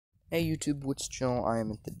Hey YouTube, what's chill? I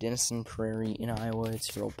am at the Dinesen Prairie in Iowa.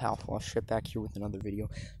 It's your old pal Ship back here with another video.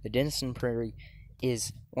 The Dinesen Prairie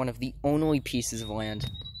is one of the only pieces of land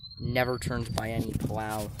never turned by any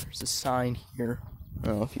plow. There's a sign here. I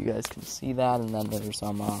don't know if you guys can see that, and then there's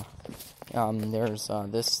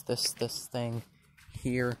this thing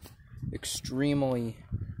here. Extremely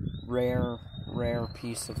rare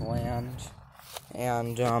piece of land.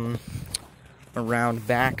 And around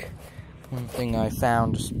back, one thing I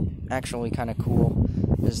found actually kind of cool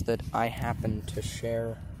is that I happen to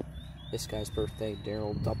share this guy's birthday,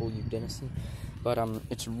 Daryl W. Dinesen, but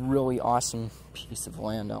it's a really awesome piece of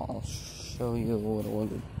land. I'll show you a little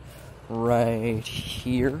of it right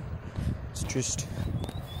here. It's just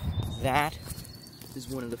that is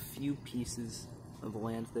one of the few pieces of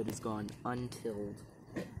land that has gone untilled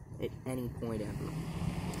at any point ever.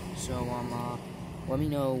 So let me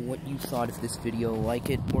know what you thought of this video.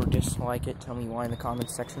 Like it or dislike it. Tell me why in the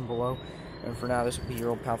comments section below. And for now, this will be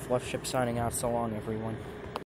your old pal Ship signing out. So long, everyone.